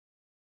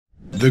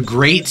The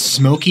Great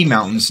Smokey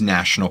Mountains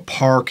National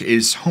Park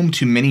is home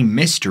to many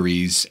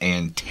mysteries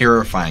and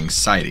terrifying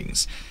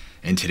sightings.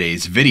 In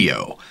today's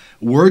video,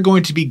 we're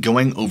going to be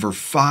going over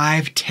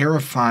 5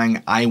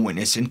 terrifying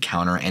eyewitness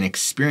encounter and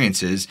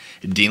experiences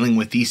dealing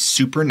with the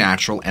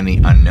supernatural and the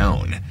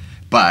unknown.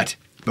 But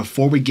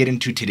before we get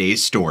into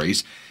today's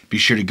stories, be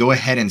sure to go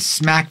ahead and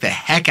smack the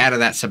heck out of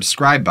that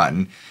subscribe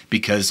button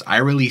because I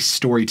release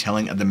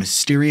storytelling of the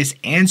mysterious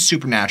and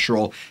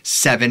supernatural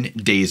 7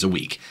 days a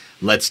week.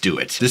 Let's do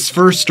it. This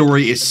first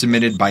story is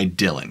submitted by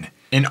Dylan.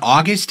 In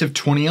August of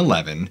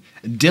 2011,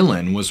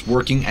 Dylan was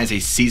working as a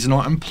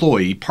seasonal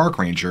employee park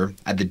ranger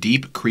at the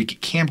Deep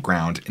Creek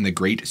Campground in the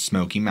Great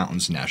Smokey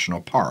Mountains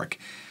National Park.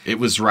 It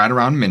was right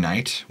around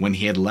midnight when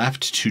he had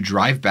left to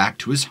drive back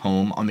to his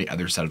home on the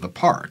other side of the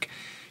park.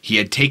 He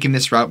had taken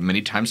this route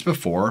many times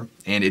before,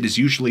 and it is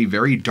usually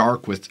very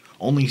dark with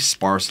only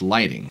sparse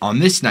lighting. On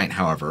this night,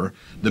 however,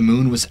 the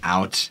moon was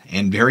out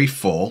and very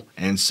full,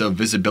 and so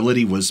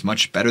visibility was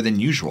much better than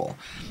usual.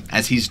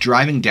 As he's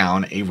driving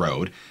down a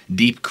road,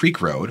 Deep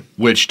Creek Road,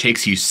 which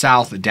takes you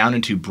south down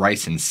into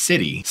Bryson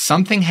City,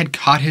 something had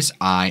caught his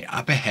eye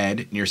up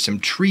ahead near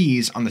some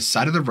trees on the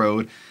side of the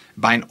road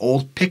by an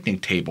old picnic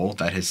table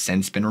that has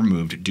since been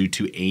removed due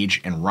to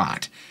age and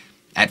rot.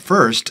 At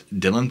first,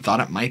 Dylan thought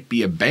it might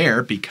be a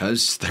bear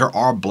because there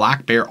are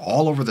black bear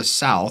all over the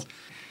South,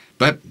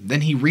 but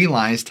then he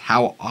realized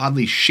how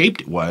oddly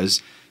shaped it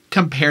was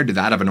compared to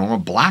that of a normal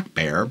black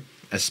bear,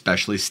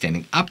 especially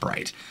standing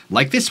upright,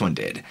 like this one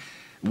did.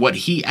 What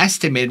he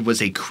estimated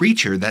was a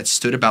creature that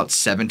stood about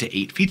 7 to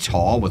 8 feet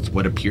tall with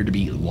what appeared to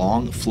be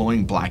long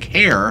flowing black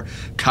hair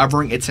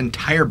covering its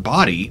entire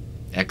body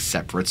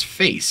except for its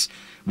face,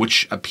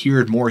 which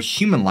appeared more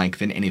human-like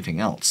than anything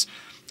else.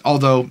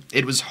 Although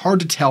it was hard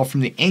to tell from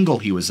the angle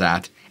he was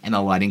at and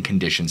the lighting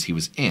conditions he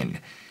was in.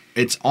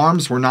 Its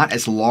arms were not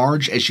as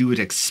large as you would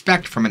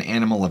expect from an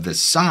animal of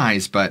this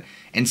size, but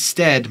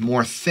instead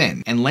more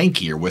thin and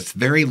lankier with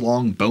very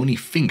long bony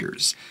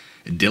fingers.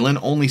 Dylan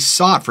only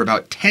saw it for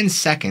about 10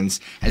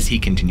 seconds as he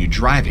continued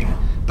driving,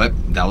 but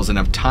that was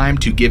enough time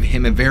to give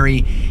him a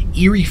very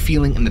eerie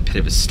feeling in the pit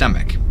of his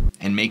stomach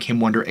and make him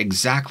wonder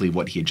exactly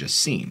what he had just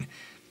seen.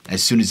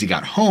 As soon as he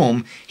got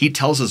home, he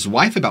tells his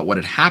wife about what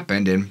had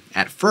happened, and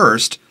at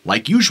first,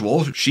 like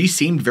usual, she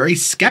seemed very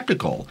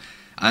skeptical,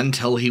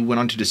 until he went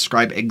on to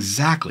describe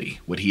exactly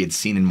what he had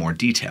seen in more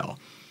detail.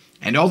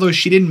 And although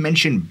she didn't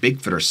mention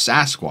Bigfoot or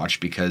Sasquatch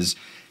because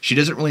she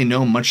doesn't really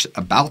know much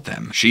about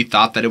them, she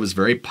thought that it was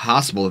very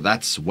possible that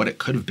that's what it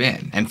could have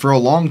been. And for a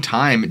long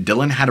time,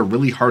 Dylan had a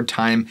really hard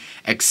time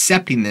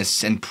accepting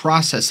this and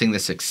processing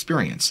this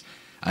experience,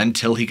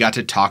 until he got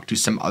to talk to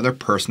some other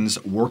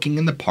persons working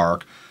in the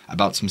park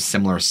about some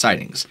similar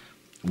sightings.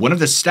 One of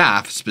the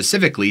staff,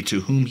 specifically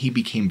to whom he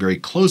became very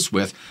close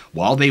with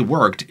while they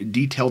worked,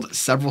 detailed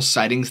several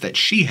sightings that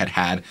she had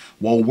had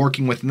while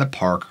working within the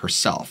park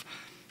herself.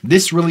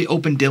 This really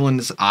opened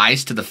Dylan's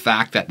eyes to the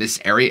fact that this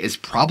area is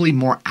probably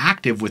more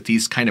active with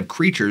these kind of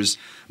creatures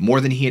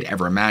more than he had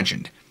ever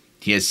imagined.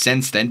 He has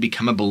since then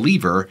become a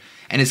believer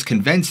and is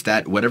convinced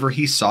that whatever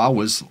he saw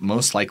was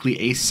most likely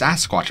a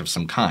Sasquatch of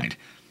some kind.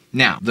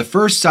 Now, the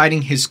first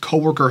sighting his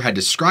coworker had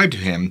described to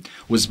him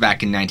was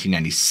back in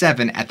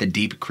 1997 at the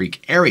Deep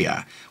Creek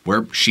area,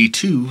 where she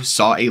too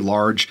saw a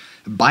large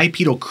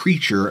bipedal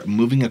creature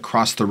moving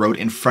across the road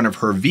in front of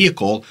her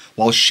vehicle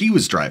while she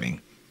was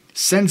driving.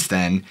 Since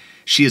then,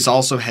 she has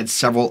also had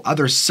several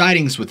other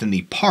sightings within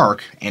the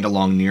park and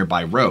along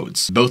nearby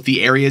roads. Both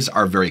the areas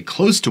are very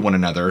close to one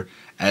another,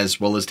 as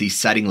well as the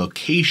sighting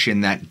location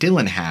that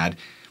Dylan had,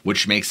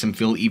 which makes him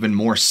feel even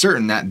more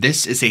certain that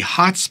this is a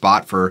hot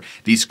spot for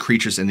these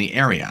creatures in the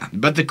area.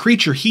 But the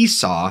creature he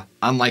saw,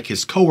 unlike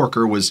his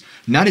coworker, was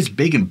not as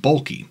big and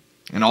bulky,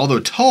 and although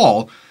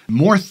tall,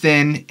 more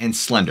thin and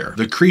slender.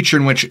 The creature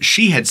in which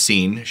she had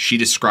seen, she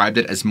described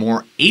it as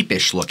more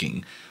apish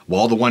looking,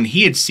 while the one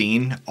he had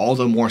seen,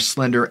 although more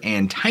slender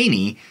and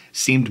tiny,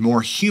 seemed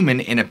more human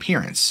in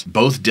appearance.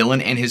 Both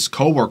Dylan and his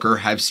coworker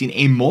have seen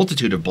a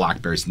multitude of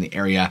black bears in the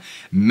area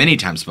many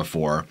times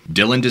before.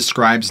 Dylan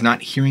describes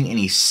not hearing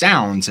any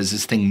sounds as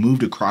this thing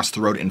moved across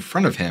the road in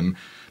front of him,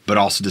 but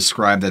also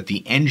described that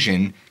the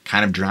engine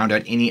kind of drowned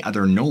out any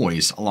other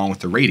noise along with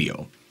the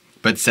radio,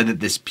 but said that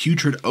this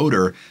putrid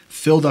odor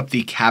filled up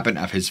the cabin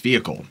of his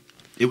vehicle.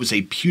 It was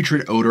a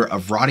putrid odor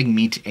of rotting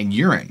meat and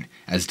urine,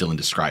 as Dylan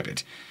described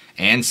it.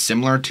 And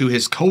similar to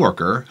his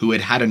coworker, who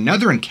had had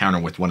another encounter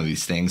with one of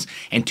these things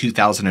in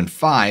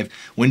 2005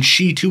 when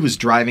she too was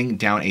driving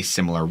down a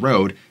similar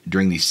road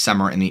during the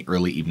summer in the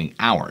early evening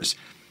hours.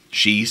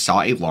 She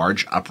saw a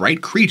large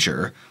upright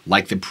creature,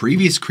 like the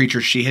previous creature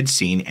she had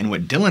seen and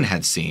what Dylan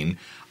had seen,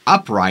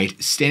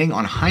 upright, standing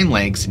on hind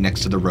legs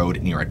next to the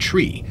road near a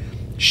tree.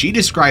 She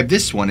described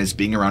this one as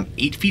being around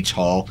 8 feet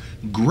tall,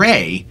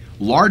 gray,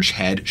 large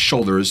head,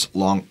 shoulders,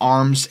 long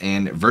arms,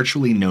 and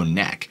virtually no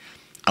neck.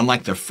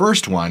 Unlike the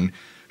first one,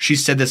 she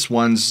said this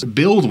one's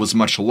build was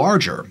much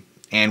larger.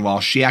 And while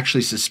she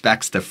actually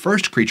suspects the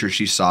first creature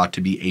she saw to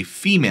be a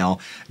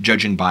female,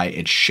 judging by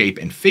its shape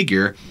and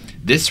figure,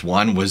 this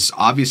one was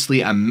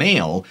obviously a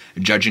male,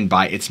 judging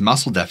by its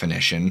muscle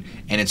definition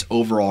and its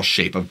overall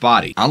shape of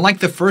body. Unlike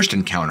the first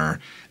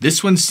encounter,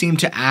 this one seemed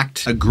to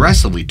act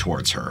aggressively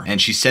towards her,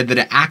 and she said that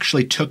it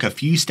actually took a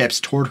few steps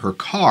toward her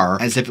car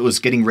as if it was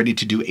getting ready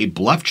to do a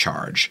bluff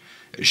charge.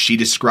 She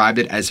described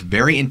it as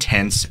very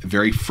intense,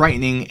 very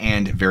frightening,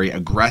 and very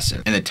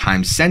aggressive. In the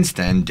time since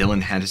then,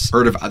 Dylan has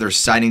heard of other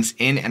sightings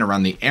in and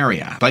around the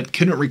area, but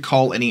couldn't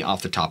recall any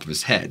off the top of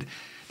his head.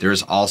 There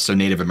is also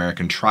Native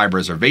American tribe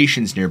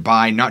reservations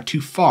nearby, not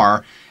too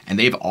far, and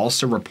they've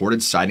also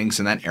reported sightings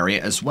in that area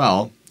as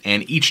well,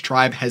 and each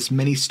tribe has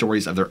many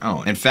stories of their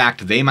own. In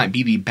fact, they might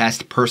be the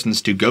best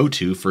persons to go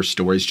to for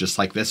stories just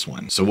like this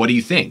one. So what do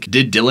you think?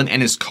 Did Dylan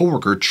and his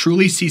coworker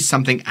truly see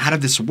something out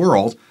of this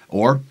world,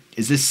 or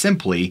is this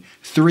simply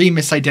 3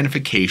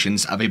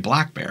 misidentifications of a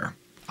black bear?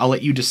 I'll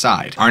let you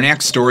decide. Our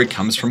next story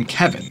comes from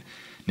Kevin.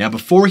 Now,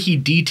 before he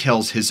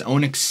details his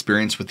own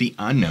experience with the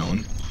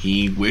unknown,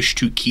 he wished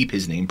to keep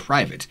his name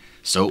private,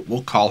 so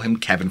we'll call him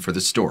Kevin for the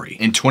story.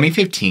 In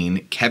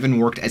 2015, Kevin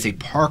worked as a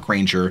park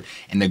ranger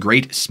in the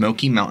Great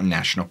Smokey Mountain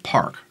National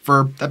Park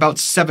for about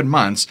 7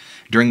 months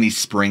during the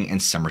spring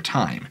and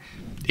summertime.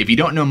 If you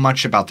don't know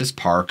much about this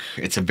park,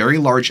 it's a very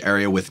large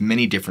area with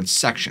many different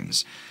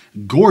sections.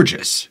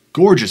 Gorgeous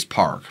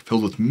park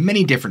filled with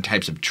many different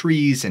types of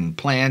trees and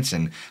plants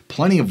and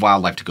plenty of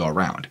wildlife to go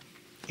around.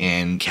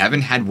 And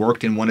Kevin had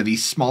worked in one of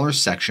these smaller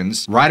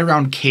sections right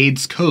around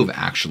Cades Cove,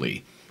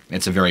 actually.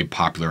 It's a very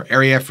popular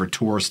area for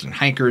tourists and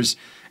hikers,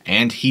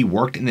 and he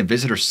worked in the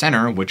visitor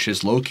center, which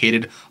is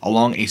located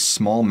along a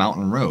small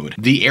mountain road.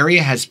 The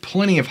area has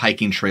plenty of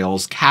hiking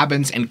trails,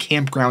 cabins, and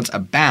campgrounds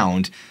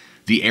abound.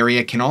 The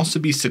area can also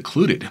be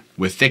secluded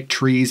with thick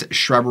trees,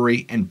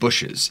 shrubbery, and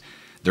bushes.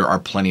 There are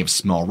plenty of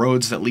small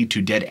roads that lead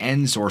to dead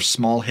ends or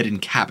small hidden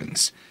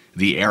cabins.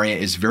 The area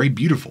is very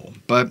beautiful,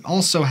 but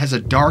also has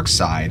a dark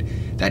side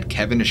that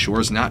Kevin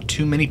assures not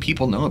too many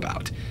people know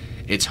about.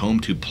 It's home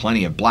to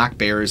plenty of black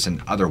bears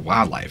and other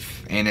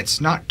wildlife, and it's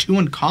not too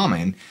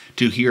uncommon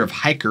to hear of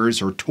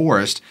hikers or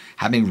tourists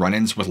having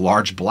run-ins with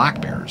large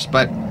black bears,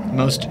 but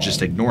most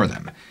just ignore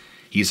them.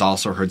 He's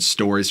also heard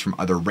stories from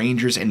other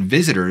rangers and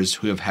visitors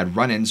who have had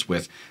run-ins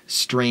with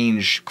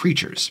strange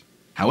creatures.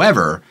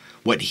 However,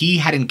 what he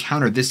had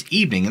encountered this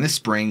evening in the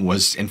spring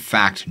was, in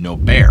fact, no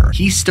bear.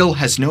 He still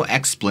has no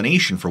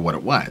explanation for what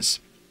it was.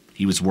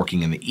 He was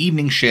working in the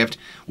evening shift,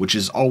 which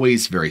is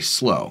always very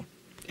slow.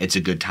 It's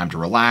a good time to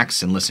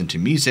relax and listen to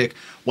music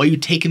while you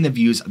take in the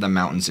views of the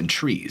mountains and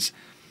trees.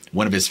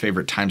 One of his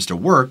favorite times to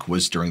work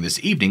was during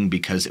this evening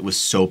because it was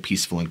so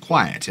peaceful and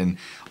quiet, and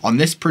on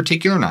this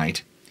particular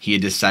night, he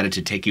had decided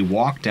to take a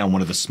walk down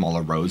one of the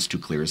smaller roads to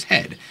clear his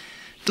head,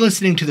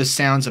 listening to the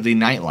sounds of the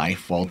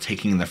nightlife while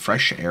taking in the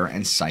fresh air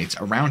and sights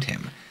around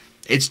him.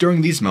 It's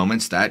during these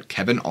moments that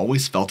Kevin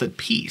always felt at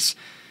peace.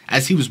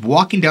 As he was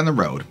walking down the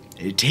road,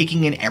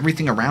 taking in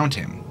everything around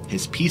him,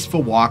 his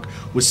peaceful walk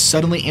was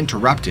suddenly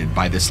interrupted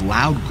by this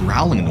loud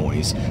growling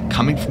noise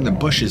coming from the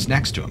bushes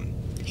next to him.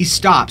 He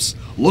stops,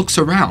 looks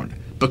around,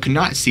 but could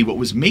not see what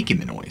was making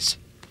the noise.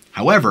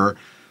 However,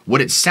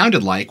 what it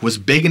sounded like was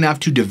big enough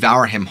to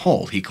devour him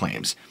whole, he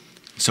claims.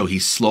 So he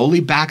slowly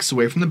backs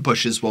away from the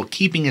bushes while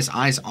keeping his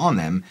eyes on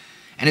them,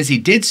 and as he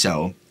did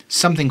so,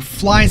 something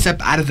flies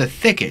up out of the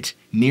thicket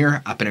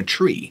near up in a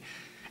tree.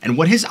 And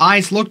what his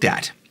eyes looked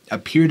at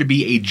appeared to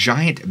be a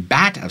giant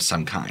bat of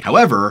some kind.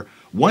 However,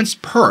 once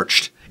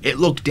perched, it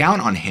looked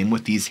down on him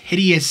with these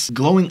hideous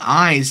glowing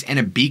eyes and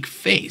a beak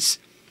face.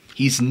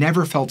 He's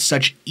never felt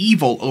such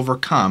evil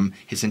overcome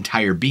his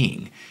entire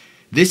being.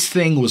 This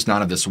thing was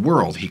not of this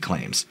world, he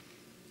claims.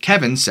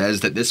 Kevin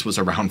says that this was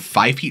around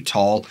 5 feet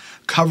tall,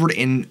 covered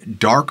in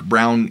dark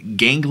brown,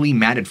 gangly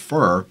matted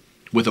fur,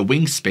 with a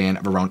wingspan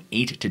of around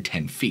 8 to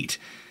 10 feet.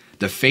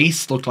 The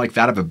face looked like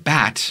that of a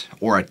bat,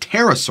 or a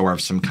pterosaur of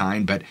some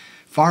kind, but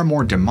far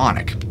more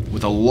demonic,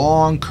 with a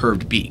long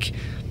curved beak.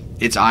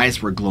 Its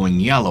eyes were glowing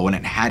yellow, and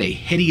it had a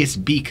hideous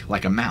beak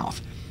like a mouth.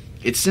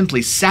 It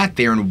simply sat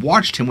there and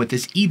watched him with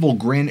this evil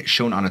grin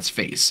shown on its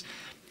face.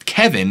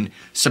 Kevin,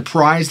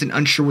 surprised and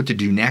unsure what to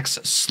do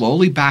next,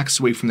 slowly backs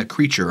away from the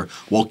creature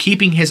while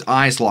keeping his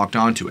eyes locked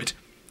onto it.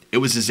 It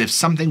was as if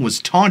something was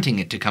taunting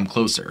it to come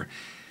closer.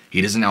 He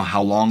doesn't know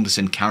how long this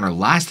encounter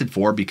lasted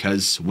for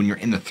because when you're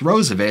in the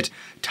throes of it,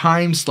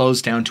 time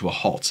slows down to a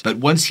halt. But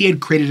once he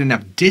had created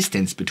enough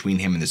distance between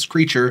him and this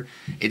creature,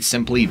 it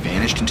simply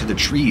vanished into the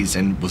trees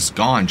and was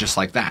gone just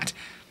like that.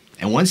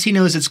 And once he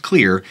knows it's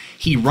clear,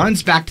 he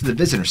runs back to the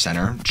visitor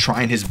center,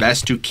 trying his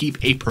best to keep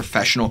a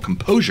professional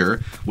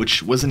composure,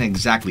 which wasn't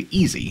exactly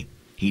easy.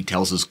 He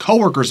tells his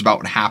coworkers about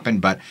what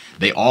happened, but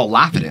they all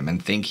laugh at him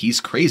and think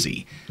he's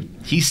crazy.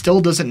 He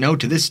still doesn't know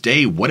to this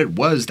day what it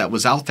was that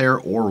was out there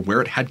or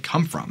where it had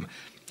come from.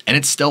 And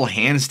it's still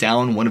hands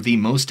down one of the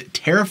most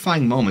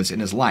terrifying moments in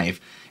his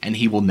life, and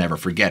he will never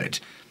forget it.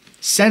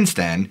 Since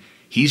then,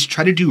 he's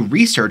tried to do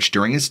research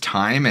during his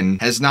time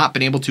and has not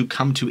been able to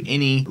come to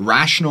any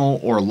rational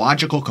or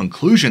logical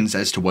conclusions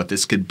as to what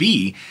this could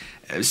be.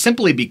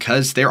 simply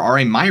because there are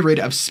a myriad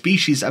of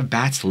species of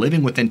bats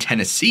living within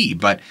Tennessee,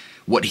 but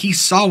what he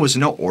saw was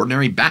no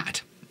ordinary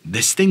bat.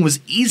 This thing was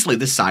easily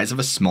the size of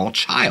a small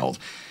child,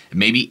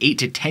 maybe 8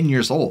 to 10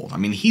 years old. I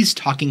mean, he's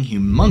talking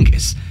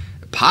humongous,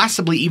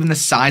 possibly even the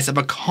size of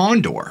a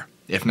condor,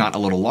 if not a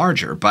little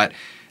larger, but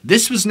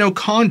this was no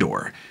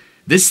condor.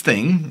 This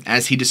thing,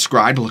 as he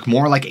described, looked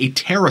more like a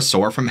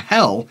pterosaur from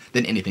hell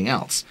than anything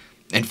else.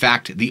 In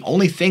fact, the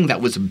only thing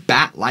that was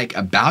bat-like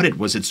about it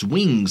was its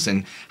wings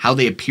and how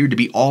they appeared to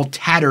be all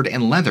tattered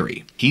and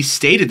leathery. He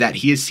stated that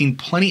he has seen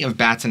plenty of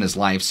bats in his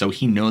life, so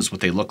he knows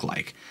what they look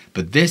like.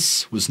 But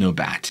this was no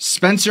bat.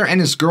 Spencer and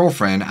his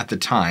girlfriend at the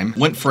time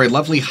went for a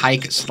lovely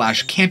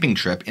hike/camping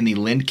trip in the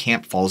Lind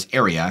Camp Falls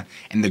area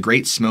in the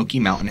Great Smokey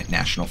Mountain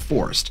National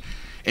Forest.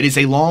 It is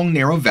a long,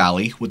 narrow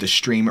valley with a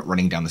stream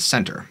running down the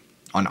center.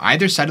 On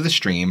either side of the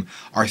stream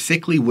are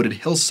thickly wooded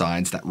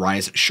hillsides that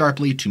rise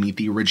sharply to meet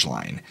the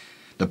ridgeline.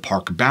 The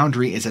park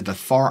boundary is at the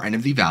far end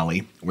of the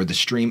valley, where the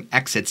stream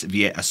exits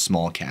via a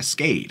small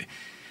cascade.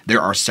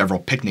 There are several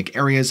picnic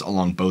areas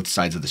along both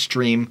sides of the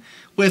stream,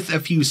 with a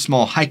few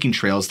small hiking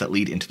trails that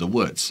lead into the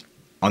woods.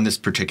 On this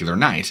particular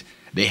night,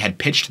 they had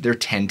pitched their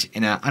tent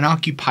in an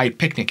unoccupied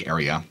picnic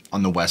area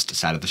on the west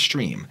side of the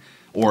stream,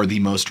 or the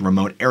most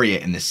remote area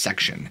in this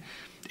section.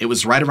 It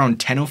was right around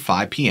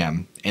 10:05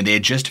 p.m., and they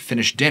had just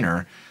finished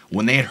dinner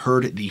when they had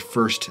heard the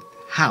first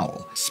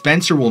howl.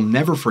 Spencer will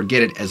never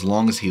forget it as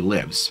long as he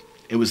lives.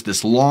 It was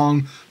this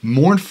long,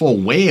 mournful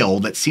wail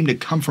that seemed to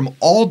come from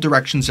all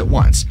directions at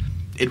once.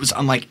 It was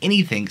unlike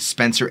anything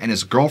Spencer and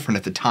his girlfriend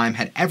at the time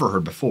had ever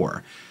heard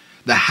before.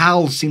 The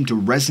howl seemed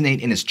to resonate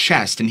in his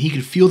chest, and he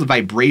could feel the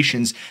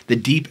vibrations, the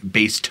deep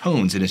bass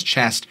tones in his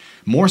chest,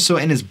 more so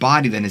in his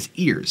body than his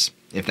ears,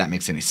 if that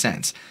makes any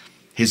sense.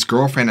 His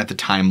girlfriend at the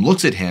time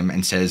looks at him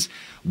and says,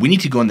 "We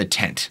need to go in the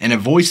tent," in a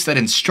voice that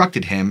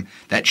instructed him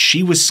that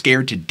she was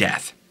scared to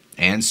death.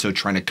 And so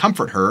trying to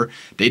comfort her,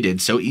 they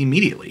did so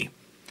immediately.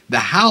 The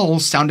howl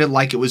sounded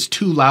like it was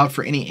too loud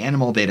for any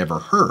animal they'd ever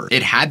heard.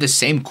 It had the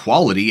same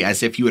quality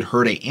as if you had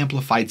heard an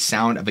amplified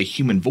sound of a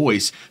human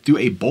voice through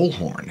a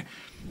bullhorn.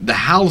 The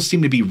howl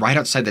seemed to be right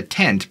outside the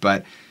tent,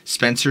 but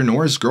Spencer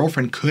nor his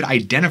girlfriend could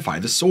identify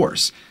the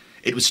source.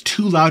 It was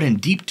too loud and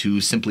deep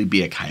to simply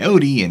be a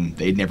coyote, and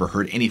they'd never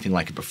heard anything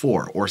like it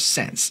before or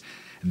since.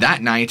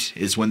 That night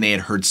is when they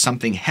had heard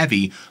something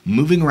heavy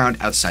moving around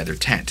outside their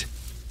tent.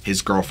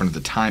 His girlfriend at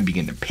the time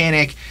began to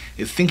panic,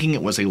 thinking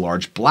it was a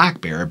large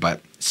black bear,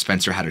 but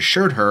Spencer had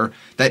assured her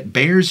that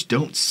bears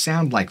don't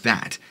sound like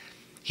that.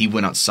 He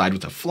went outside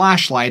with a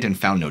flashlight and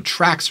found no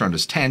tracks around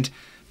his tent,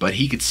 but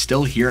he could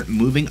still hear it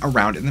moving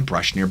around in the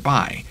brush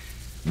nearby.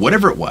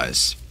 Whatever it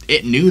was,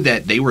 it knew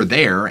that they were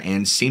there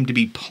and seemed to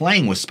be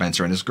playing with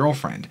Spencer and his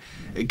girlfriend,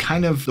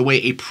 kind of the way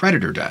a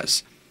predator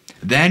does.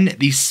 Then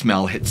the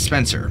smell hit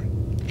Spencer,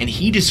 and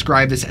he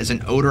described this as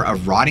an odor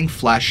of rotting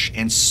flesh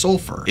and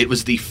sulfur. It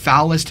was the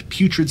foulest,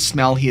 putrid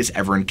smell he has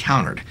ever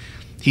encountered.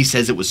 He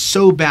says it was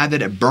so bad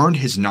that it burned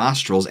his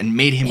nostrils and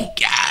made him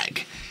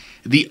gag.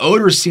 The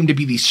odor seemed to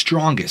be the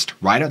strongest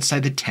right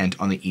outside the tent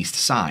on the east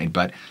side,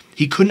 but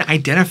he couldn't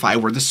identify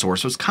where the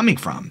source was coming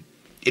from.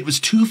 It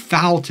was too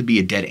foul to be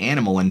a dead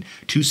animal and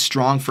too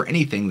strong for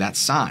anything that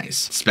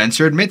size.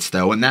 Spencer admits,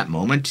 though, in that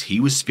moment,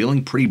 he was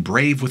feeling pretty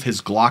brave with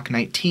his Glock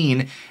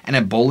 19 and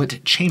a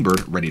bullet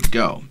chambered ready to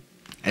go.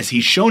 As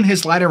he shone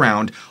his light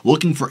around,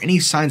 looking for any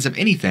signs of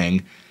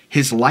anything,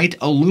 his light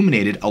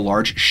illuminated a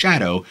large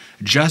shadow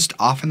just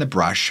off in the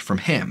brush from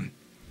him.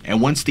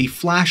 And once the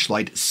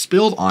flashlight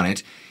spilled on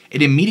it,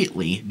 it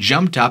immediately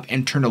jumped up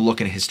and turned to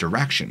look in his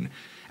direction,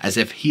 as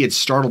if he had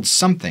startled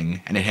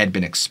something and it had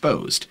been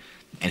exposed.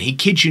 And he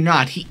kid you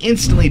not, he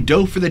instantly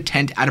dove for the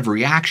tent out of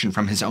reaction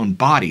from his own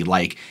body,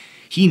 like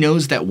he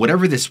knows that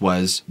whatever this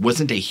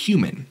wasn't a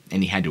human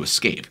and he had to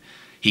escape.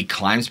 He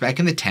climbs back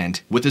in the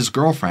tent with his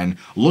girlfriend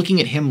looking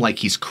at him like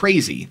he's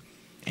crazy,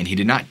 and he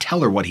did not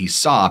tell her what he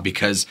saw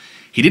because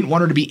he didn't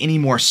want her to be any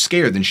more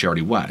scared than she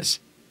already was.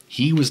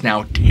 He was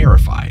now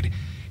terrified.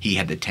 He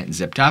had the tent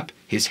zipped up,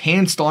 his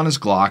hand still on his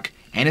Glock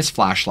and his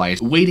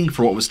flashlight, waiting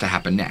for what was to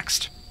happen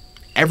next.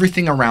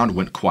 Everything around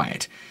went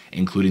quiet,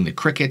 including the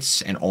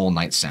crickets and all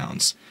night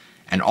sounds.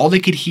 And all they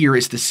could hear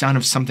is the sound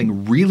of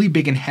something really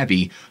big and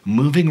heavy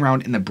moving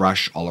around in the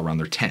brush all around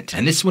their tent.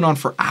 And this went on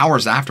for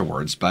hours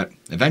afterwards, but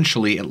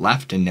eventually it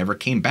left and never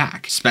came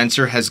back.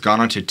 Spencer has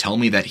gone on to tell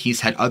me that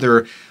he's had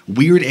other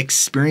weird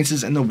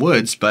experiences in the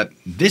woods, but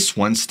this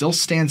one still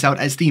stands out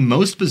as the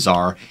most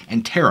bizarre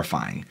and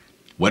terrifying.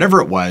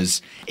 Whatever it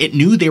was, it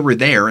knew they were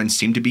there and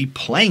seemed to be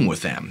playing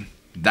with them.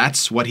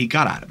 That's what he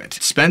got out of it.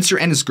 Spencer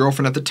and his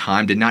girlfriend at the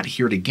time did not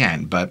hear it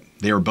again, but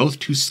they were both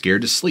too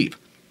scared to sleep.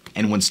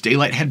 And once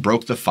daylight had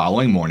broke the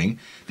following morning,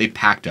 they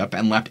packed up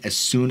and left as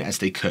soon as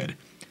they could.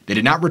 They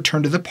did not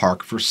return to the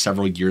park for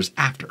several years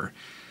after.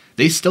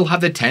 They still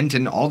have the tent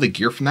and all the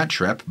gear from that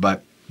trip,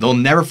 but they'll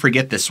never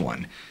forget this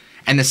one.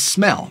 And the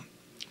smell,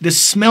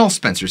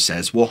 Spencer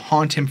says, will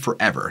haunt him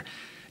forever.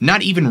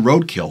 Not even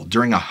roadkill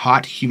during a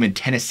hot, humid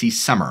Tennessee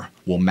summer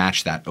will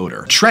match that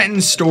odor.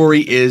 Trenton's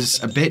story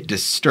is a bit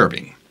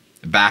disturbing.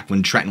 Back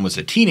when Trenton was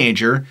a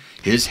teenager,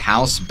 his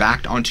house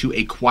backed onto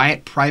a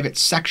quiet private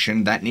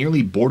section that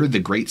nearly bordered the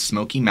Great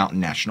Smokey Mountain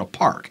National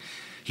Park.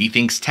 He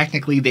thinks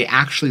technically they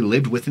actually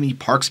lived within the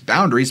park's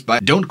boundaries,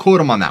 but don't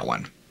quote him on that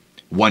one.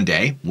 One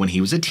day, when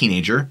he was a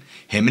teenager,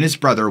 him and his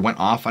brother went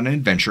off on an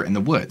adventure in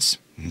the woods.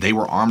 They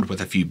were armed with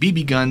a few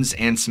BB guns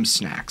and some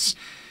snacks.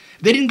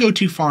 They didn't go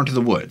too far into the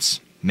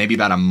woods, maybe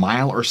about a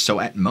mile or so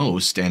at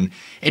most, and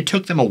it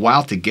took them a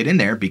while to get in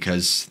there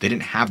because they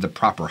didn't have the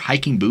proper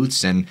hiking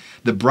boots and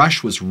the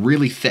brush was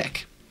really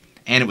thick,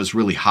 and it was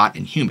really hot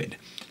and humid.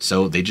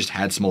 So they just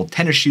had some old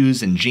tennis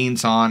shoes and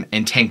jeans on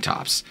and tank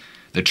tops.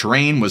 The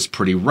terrain was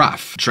pretty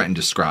rough, Trenton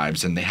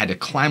describes, and they had to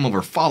climb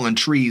over fallen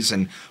trees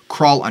and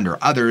crawl under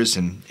others,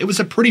 and it was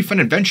a pretty fun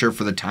adventure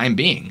for the time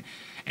being.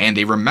 And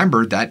they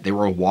remembered that they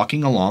were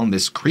walking along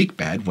this creek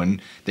bed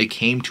when they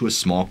came to a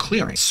small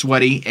clearing.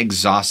 Sweaty,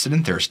 exhausted,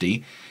 and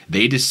thirsty,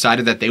 they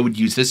decided that they would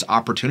use this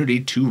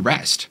opportunity to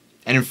rest.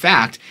 And in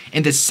fact,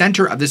 in the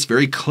center of this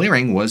very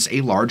clearing was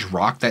a large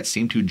rock that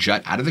seemed to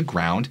jut out of the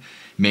ground,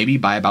 maybe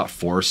by about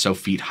 4 or so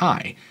feet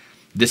high.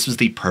 This was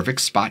the perfect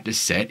spot to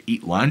sit,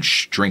 eat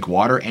lunch, drink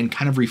water, and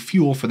kind of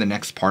refuel for the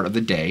next part of the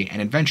day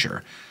and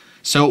adventure.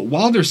 So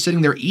while they're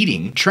sitting there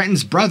eating,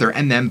 Trenton's brother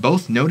and them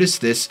both notice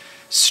this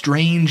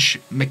strange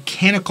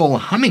mechanical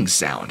humming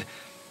sound.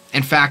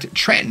 In fact,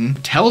 Trenton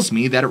tells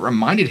me that it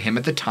reminded him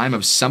at the time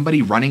of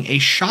somebody running a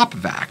shop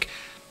vac,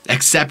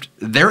 except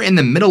they're in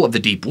the middle of the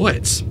deep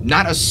woods,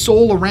 not a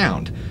soul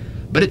around.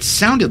 But it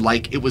sounded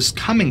like it was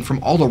coming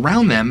from all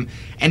around them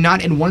and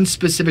not in one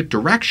specific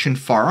direction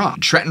far off.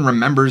 Trenton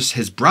remembers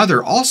his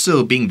brother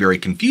also being very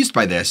confused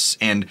by this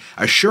and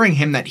assuring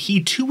him that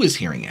he too was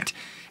hearing it.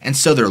 And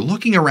so they're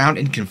looking around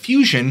in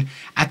confusion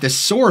at the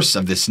source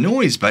of this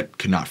noise but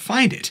could not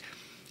find it.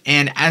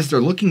 And as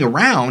they're looking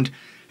around,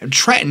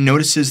 Trenton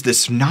notices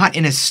this knot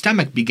in his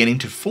stomach beginning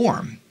to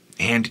form.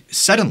 And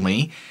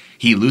suddenly,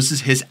 he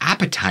loses his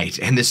appetite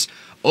and this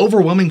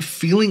overwhelming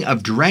feeling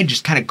of dread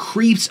just kind of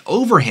creeps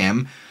over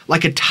him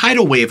like a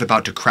tidal wave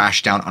about to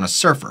crash down on a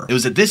surfer. It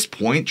was at this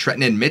point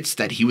Trenton admits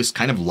that he was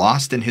kind of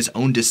lost in his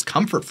own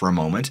discomfort for a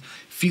moment,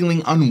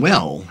 feeling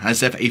unwell,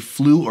 as if a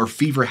flu or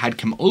fever had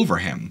come over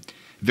him.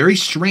 Very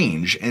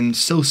strange and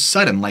so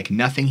sudden, like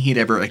nothing he'd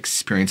ever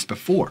experienced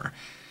before.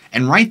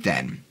 And right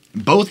then,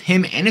 both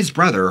him and his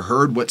brother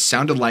heard what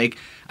sounded like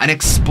an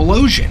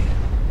explosion.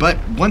 But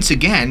once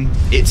again,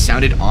 it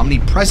sounded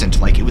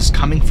omnipresent, like it was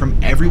coming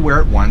from everywhere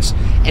at once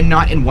and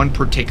not in one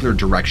particular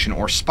direction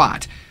or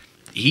spot.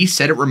 He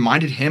said it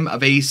reminded him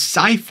of a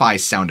sci-fi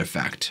sound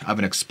effect of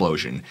an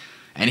explosion,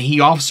 and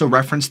he also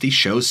referenced the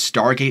show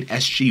Stargate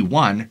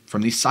SG-1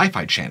 from the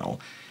Sci-Fi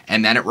Channel,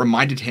 and that it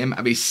reminded him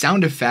of a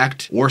sound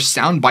effect or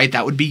soundbite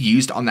that would be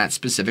used on that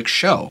specific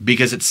show,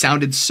 because it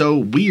sounded so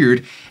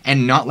weird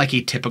and not like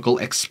a typical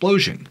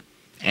explosion.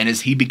 And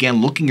as he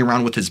began looking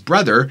around with his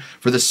brother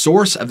for the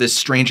source of this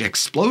strange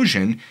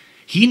explosion,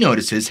 he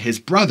notices his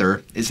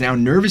brother is now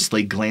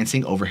nervously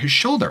glancing over his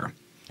shoulder.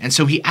 And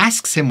so he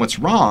asks him what's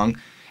wrong,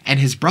 and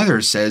his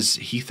brother says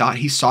he thought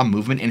he saw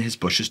movement in his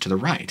bushes to the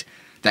right,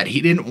 that he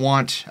didn't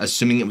want,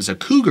 assuming it was a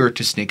cougar,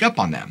 to sneak up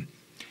on them.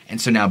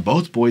 And so now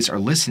both boys are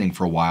listening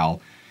for a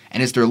while,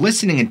 and as they're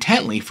listening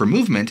intently for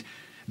movement,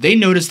 they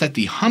notice that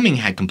the humming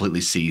had completely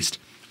ceased.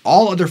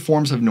 All other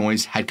forms of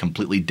noise had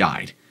completely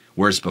died.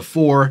 Whereas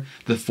before,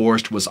 the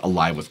forest was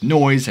alive with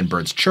noise and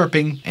birds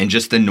chirping, and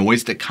just the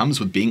noise that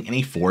comes with being in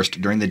a forest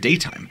during the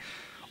daytime.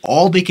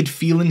 All they could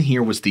feel and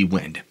hear was the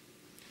wind.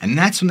 And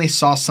that's when they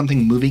saw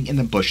something moving in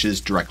the bushes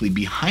directly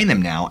behind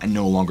them now and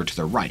no longer to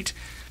their right.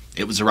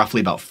 It was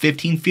roughly about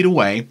 15 feet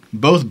away.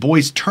 Both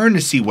boys turned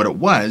to see what it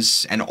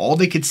was, and all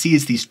they could see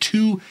is these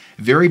two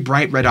very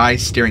bright red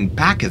eyes staring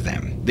back at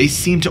them. They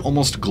seemed to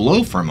almost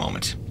glow for a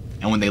moment.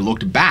 And when they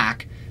looked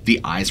back, the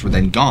eyes were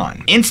then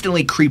gone.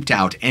 Instantly creeped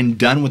out and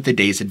done with the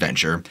day's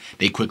adventure,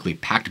 they quickly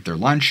packed up their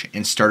lunch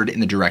and started in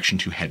the direction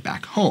to head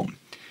back home.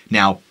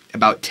 Now,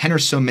 about 10 or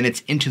so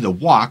minutes into the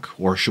walk,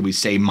 or should we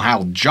say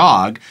mild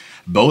jog,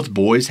 both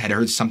boys had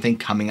heard something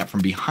coming up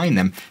from behind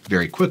them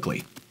very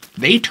quickly.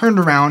 They turned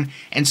around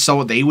and saw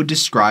what they would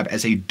describe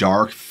as a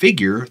dark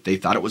figure. They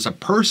thought it was a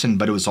person,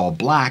 but it was all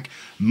black,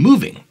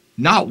 moving.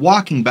 Not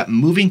walking, but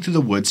moving through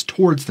the woods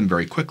towards them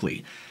very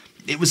quickly.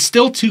 It was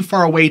still too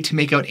far away to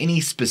make out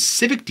any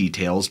specific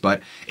details,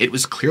 but it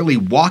was clearly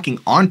walking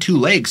on two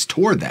legs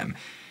toward them.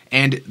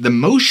 And the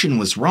motion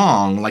was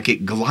wrong, like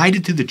it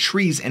glided through the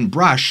trees and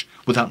brush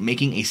without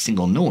making a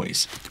single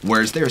noise.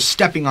 Whereas they're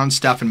stepping on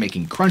stuff and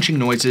making crunching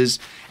noises,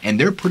 and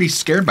they're pretty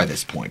scared by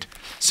this point.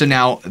 So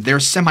now their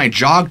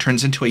semi-jog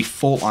turns into a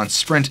full-on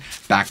sprint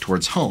back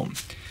towards home.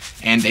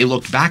 And they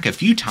looked back a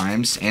few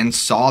times and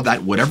saw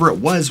that whatever it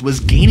was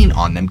gaining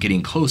on them,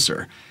 getting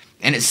closer.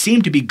 And it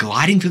seemed to be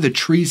gliding through the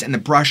trees and the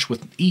brush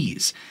with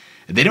ease.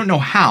 They don't know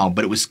how,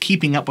 but it was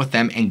keeping up with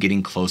them and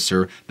getting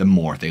closer the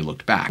more they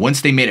looked back.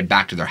 Once they made it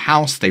back to their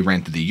house, they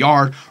ran through the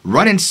yard,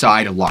 run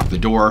inside, locked the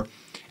door,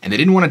 and they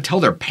didn't want to tell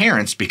their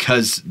parents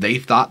because they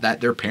thought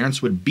that their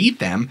parents would beat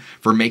them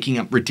for making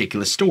up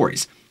ridiculous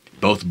stories.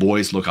 Both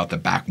boys look out the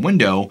back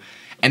window,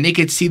 and they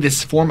could see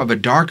this form of a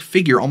dark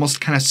figure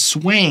almost kind of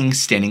swaying,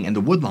 standing in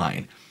the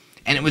woodline.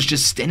 And it was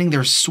just standing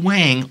there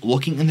swaying,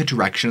 looking in the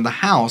direction of the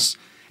house,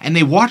 and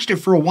they watched it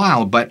for a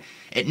while, but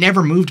it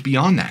never moved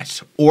beyond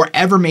that, or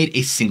ever made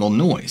a single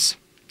noise.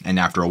 And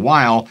after a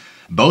while,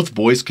 both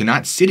boys could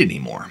not see it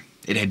anymore.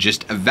 It had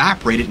just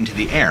evaporated into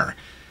the air.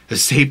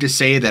 It's safe to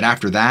say that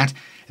after that,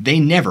 they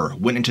never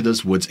went into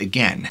those woods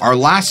again. Our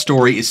last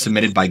story is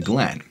submitted by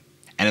Glenn.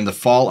 And in the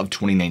fall of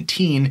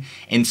 2019,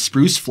 in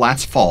Spruce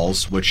Flats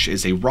Falls, which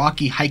is a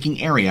rocky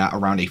hiking area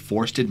around a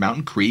forested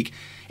mountain creek,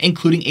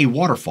 including a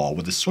waterfall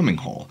with a swimming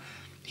hole,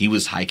 he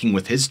was hiking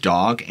with his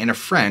dog and a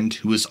friend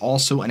who is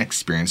also an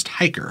experienced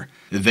hiker.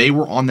 They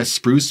were on the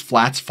Spruce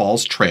Flats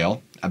Falls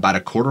Trail, about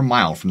a quarter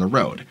mile from the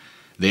road.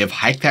 They have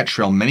hiked that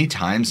trail many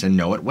times and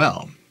know it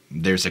well.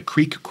 There's a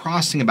creek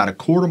crossing about a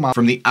quarter mile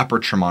from the Upper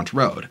Tremont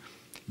Road.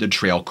 The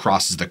trail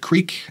crosses the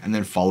creek and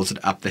then follows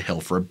it up the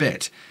hill for a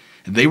bit.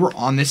 They were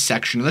on this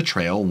section of the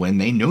trail when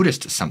they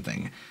noticed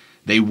something.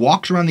 They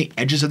walked around the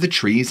edges of the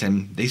trees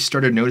and they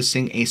started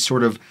noticing a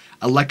sort of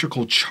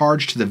electrical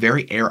charge to the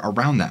very air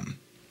around them,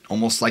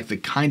 almost like the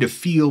kind of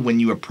feel when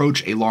you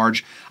approach a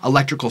large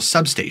electrical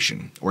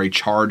substation or a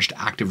charged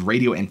active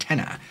radio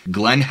antenna.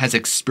 Glenn has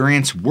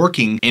experience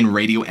working in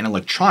radio and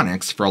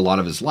electronics for a lot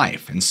of his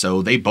life, and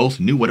so they both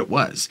knew what it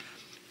was.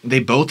 They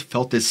both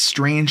felt this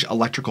strange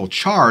electrical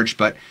charge,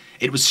 but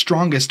it was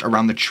strongest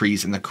around the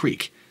trees in the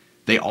creek.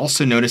 They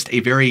also noticed a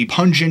very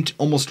pungent,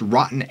 almost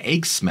rotten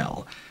egg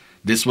smell.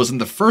 This wasn't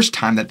the first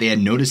time that they had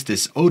noticed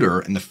this odor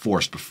in the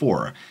forest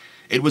before.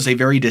 It was a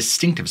very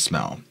distinctive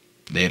smell.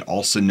 They had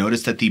also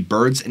noticed that the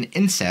birds and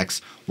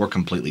insects were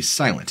completely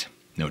silent.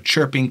 No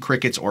chirping,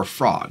 crickets, or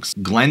frogs.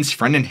 Glenn's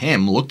friend and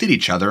him looked at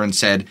each other and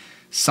said,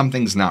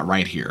 "Something's not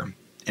right here,"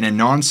 in a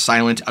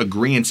non-silent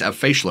agreement of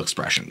facial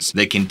expressions.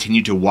 They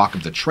continued to walk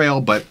up the trail,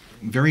 but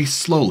very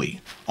slowly,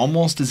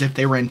 almost as if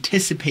they were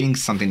anticipating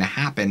something to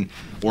happen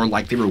or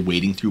like they were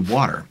wading through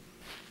water.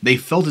 They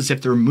felt as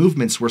if their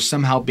movements were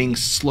somehow being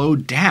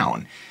slowed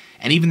down,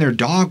 and even their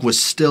dog was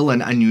still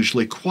and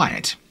unusually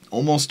quiet,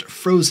 almost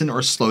frozen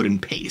or slowed in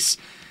pace.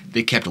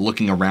 They kept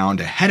looking around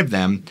ahead of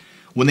them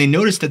when they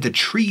noticed that the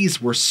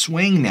trees were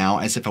swaying now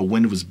as if a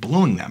wind was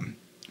blowing them.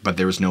 But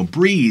there was no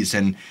breeze,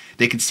 and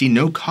they could see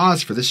no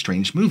cause for the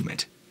strange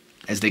movement.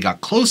 As they got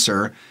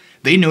closer,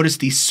 they noticed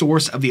the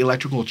source of the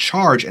electrical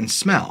charge and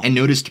smell, and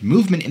noticed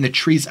movement in the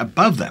trees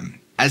above them,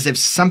 as if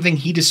something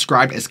he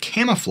described as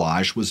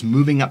camouflage was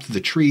moving up through the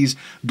trees,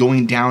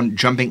 going down,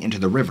 jumping into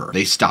the river.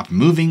 They stopped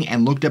moving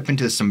and looked up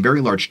into some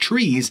very large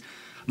trees.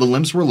 The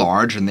limbs were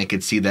large, and they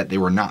could see that they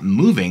were not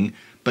moving,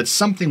 but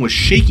something was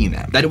shaking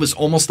them. That it was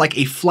almost like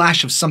a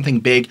flash of something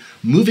big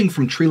moving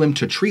from tree limb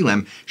to tree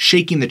limb,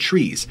 shaking the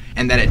trees,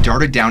 and that it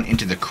darted down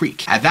into the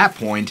creek. At that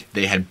point,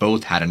 they had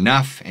both had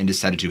enough and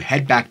decided to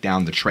head back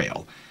down the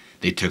trail.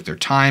 They took their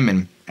time,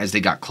 and as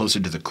they got closer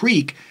to the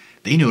creek,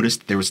 they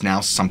noticed there was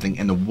now something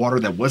in the water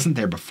that wasn't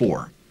there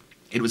before.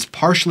 It was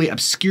partially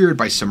obscured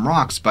by some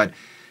rocks, but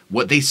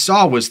what they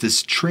saw was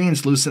this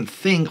translucent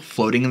thing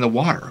floating in the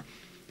water.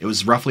 It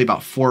was roughly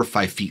about 4 or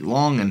 5 feet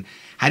long and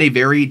had a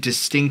very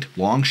distinct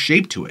long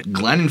shape to it.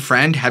 Glenn and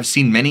friend have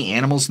seen many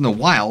animals in the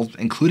wild,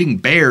 including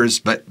bears,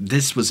 but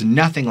this was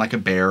nothing like a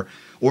bear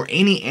or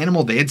any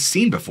animal they had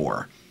seen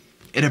before.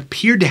 It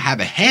appeared to have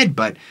a head,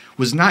 but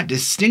was not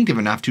distinctive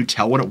enough to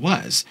tell what it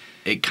was.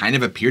 It kind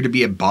of appeared to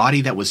be a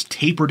body that was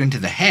tapered into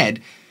the head,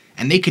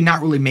 and they could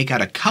not really make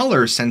out a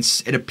color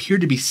since it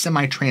appeared to be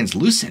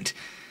semi-translucent,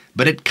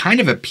 but it kind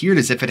of appeared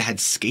as if it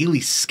had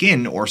scaly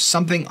skin or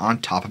something on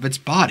top of its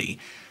body.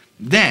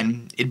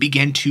 Then it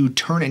began to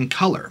turn in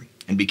color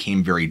and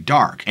became very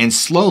dark, and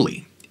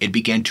slowly it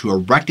began to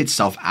erect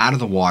itself out of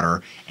the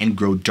water and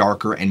grow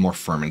darker and more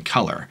firm in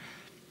color.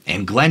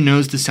 And Glenn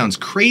knows this sounds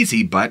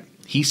crazy, but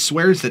he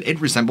swears that it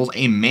resembles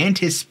a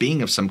mantis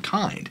being of some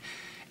kind,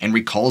 and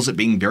recalls it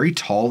being very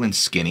tall and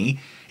skinny.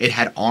 It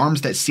had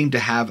arms that seemed to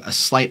have a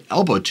slight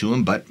elbow to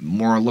them, but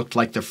more looked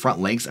like the front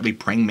legs of a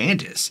praying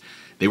mantis.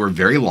 They were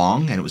very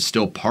long, and it was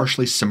still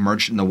partially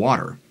submerged in the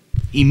water.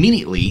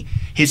 Immediately,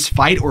 his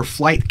fight or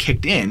flight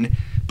kicked in,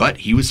 but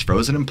he was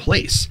frozen in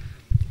place.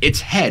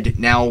 Its head,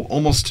 now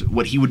almost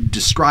what he would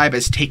describe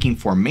as taking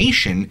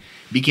formation,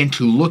 began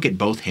to look at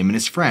both him and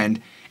his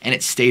friend, and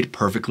it stayed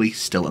perfectly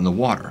still in the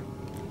water.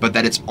 But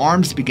that its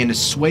arms began to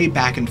sway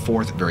back and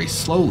forth very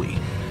slowly,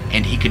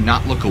 and he could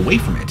not look away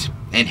from it,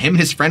 and him and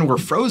his friend were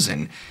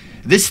frozen.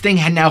 This thing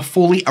had now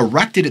fully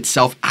erected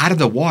itself out of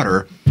the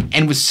water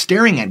and was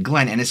staring at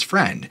Glenn and his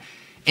friend,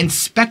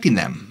 inspecting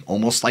them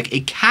almost like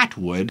a cat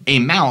would a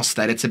mouse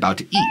that it's about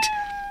to eat.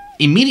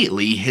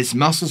 Immediately, his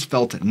muscles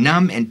felt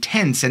numb and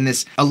tense, and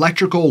this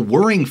electrical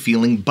whirring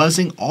feeling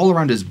buzzing all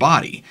around his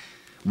body.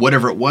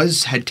 Whatever it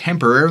was had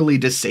temporarily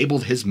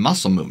disabled his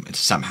muscle movement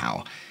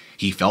somehow.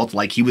 He felt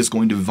like he was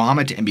going to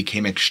vomit and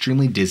became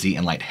extremely dizzy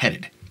and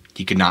lightheaded.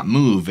 He could not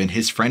move, and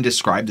his friend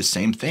described the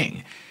same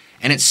thing.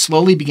 And it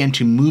slowly began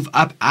to move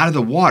up out of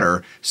the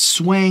water,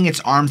 swaying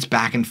its arms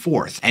back and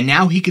forth. And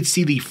now he could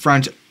see the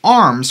front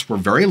arms were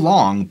very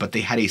long, but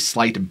they had a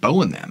slight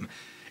bow in them.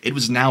 It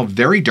was now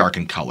very dark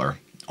in color,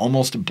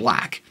 almost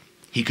black.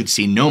 He could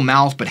see no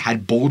mouth but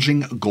had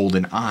bulging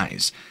golden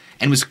eyes,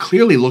 and was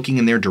clearly looking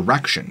in their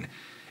direction.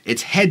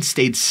 Its head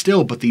stayed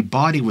still, but the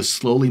body was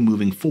slowly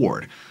moving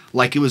forward,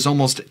 like it was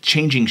almost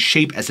changing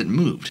shape as it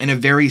moved, in a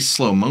very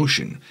slow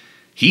motion.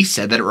 He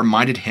said that it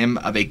reminded him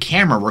of a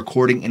camera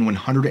recording in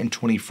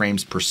 120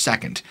 frames per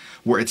second,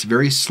 where it's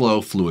very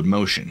slow, fluid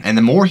motion. And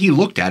the more he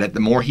looked at it, the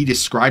more he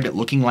described it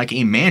looking like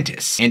a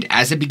mantis. And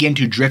as it began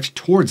to drift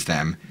towards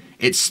them,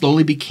 it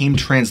slowly became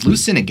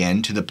translucent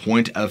again to the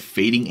point of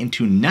fading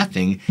into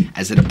nothing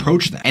as it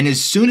approached them. And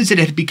as soon as it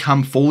had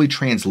become fully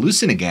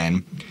translucent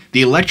again,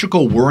 the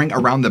electrical whirring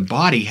around the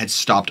body had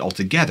stopped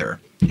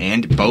altogether,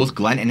 and both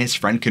Glenn and his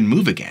friend could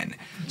move again.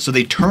 So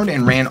they turned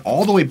and ran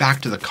all the way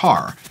back to the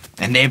car,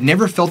 and they have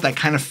never felt that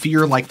kind of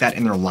fear like that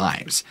in their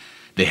lives.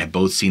 They have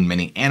both seen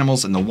many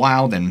animals in the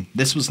wild, and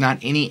this was not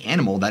any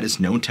animal that is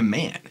known to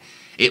man.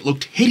 It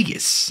looked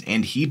hideous,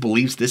 and he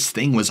believes this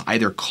thing was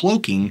either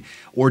cloaking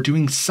or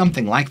doing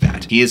something like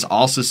that. He has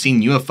also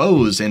seen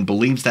UFOs and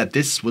believes that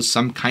this was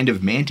some kind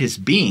of mantis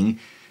being,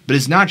 but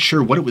is not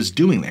sure what it was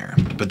doing there,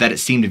 but that it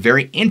seemed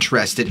very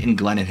interested in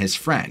Glenn and his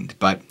friend,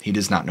 but he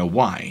does not know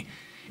why.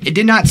 It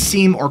did not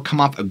seem or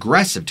come off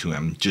aggressive to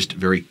him, just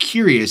very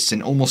curious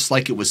and almost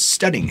like it was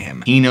studying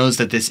him. He knows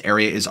that this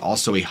area is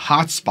also a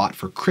hot spot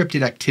for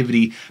cryptid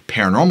activity,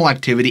 paranormal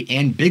activity,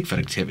 and Bigfoot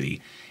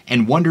activity,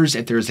 and wonders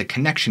if there is a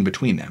connection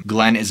between them.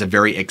 Glenn is a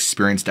very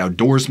experienced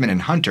outdoorsman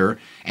and hunter,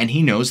 and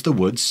he knows the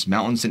woods,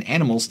 mountains, and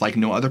animals like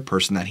no other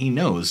person that he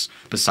knows,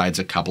 besides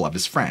a couple of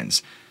his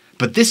friends.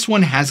 But this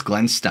one has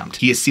Glenn stumped.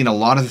 He has seen a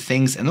lot of the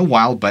things in the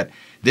wild, but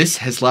this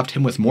has left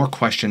him with more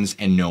questions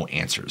and no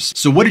answers.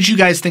 So what did you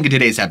guys think of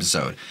today's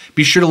episode?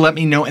 Be sure to let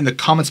me know in the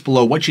comments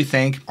below what you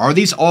think. Are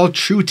these all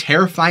true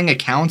terrifying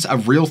accounts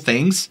of real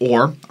things?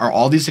 Or are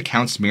all these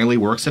accounts merely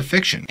works of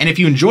fiction? And if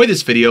you enjoyed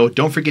this video,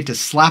 don't forget to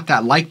slap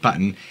that like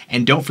button,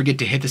 and don't forget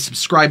to hit the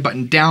subscribe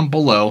button down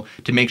below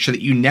to make sure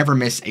that you never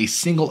miss a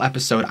single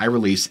episode I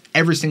release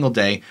every single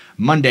day,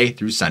 Monday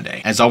through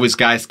Sunday. As always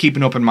guys, keep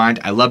an open mind.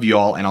 I love you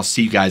all, and I'll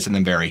see you guys in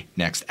the very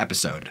next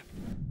episode.